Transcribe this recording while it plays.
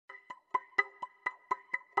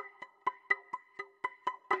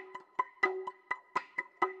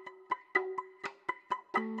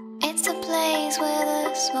place where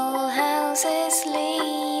the small houses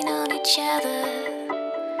lean on each other.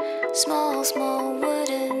 Small, small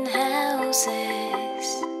wooden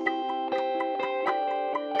houses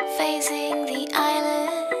facing the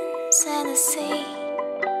islands and the sea.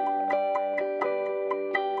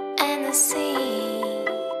 And the sea.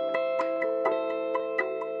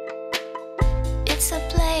 It's a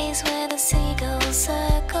place where the seagulls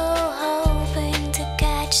circle, hoping to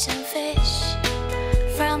catch some fish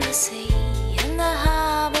from the sea. In the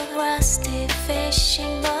harbor, rusty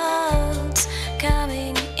fishing boats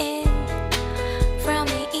coming in from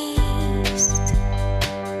the east.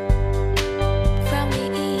 From the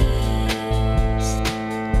east.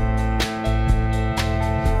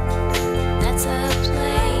 That's a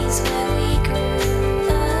place where we grew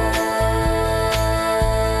up.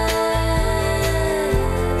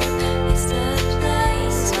 It's the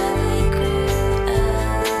place where we grew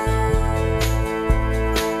up.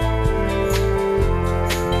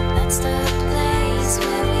 That's the place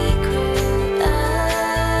where we grew up.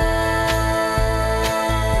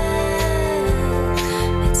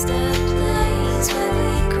 It's the place where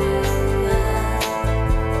we grew up.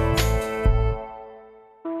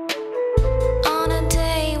 On a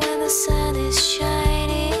day when the sun is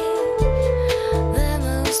shining, the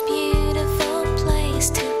most beautiful place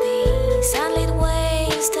to be. Sunlit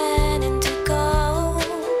waves turn into gold,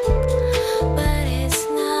 but it's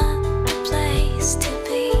not the place to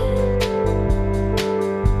be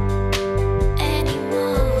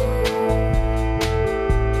anymore.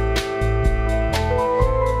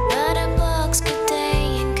 But a box, good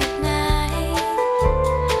day and good night,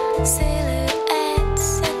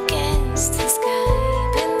 silhouettes against the sky.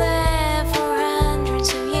 Been there for hundreds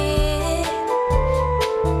of years.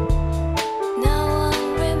 No one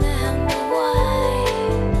remember why.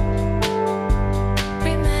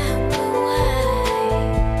 Remember why.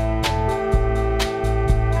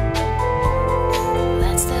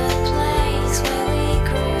 That's the place where we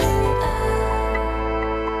grew up.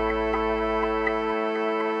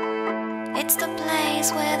 It's the place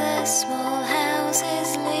where the small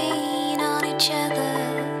houses lean on each other.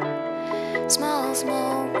 Small,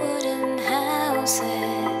 small wooden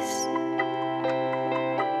houses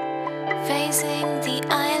facing the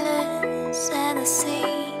islands and the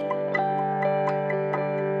sea.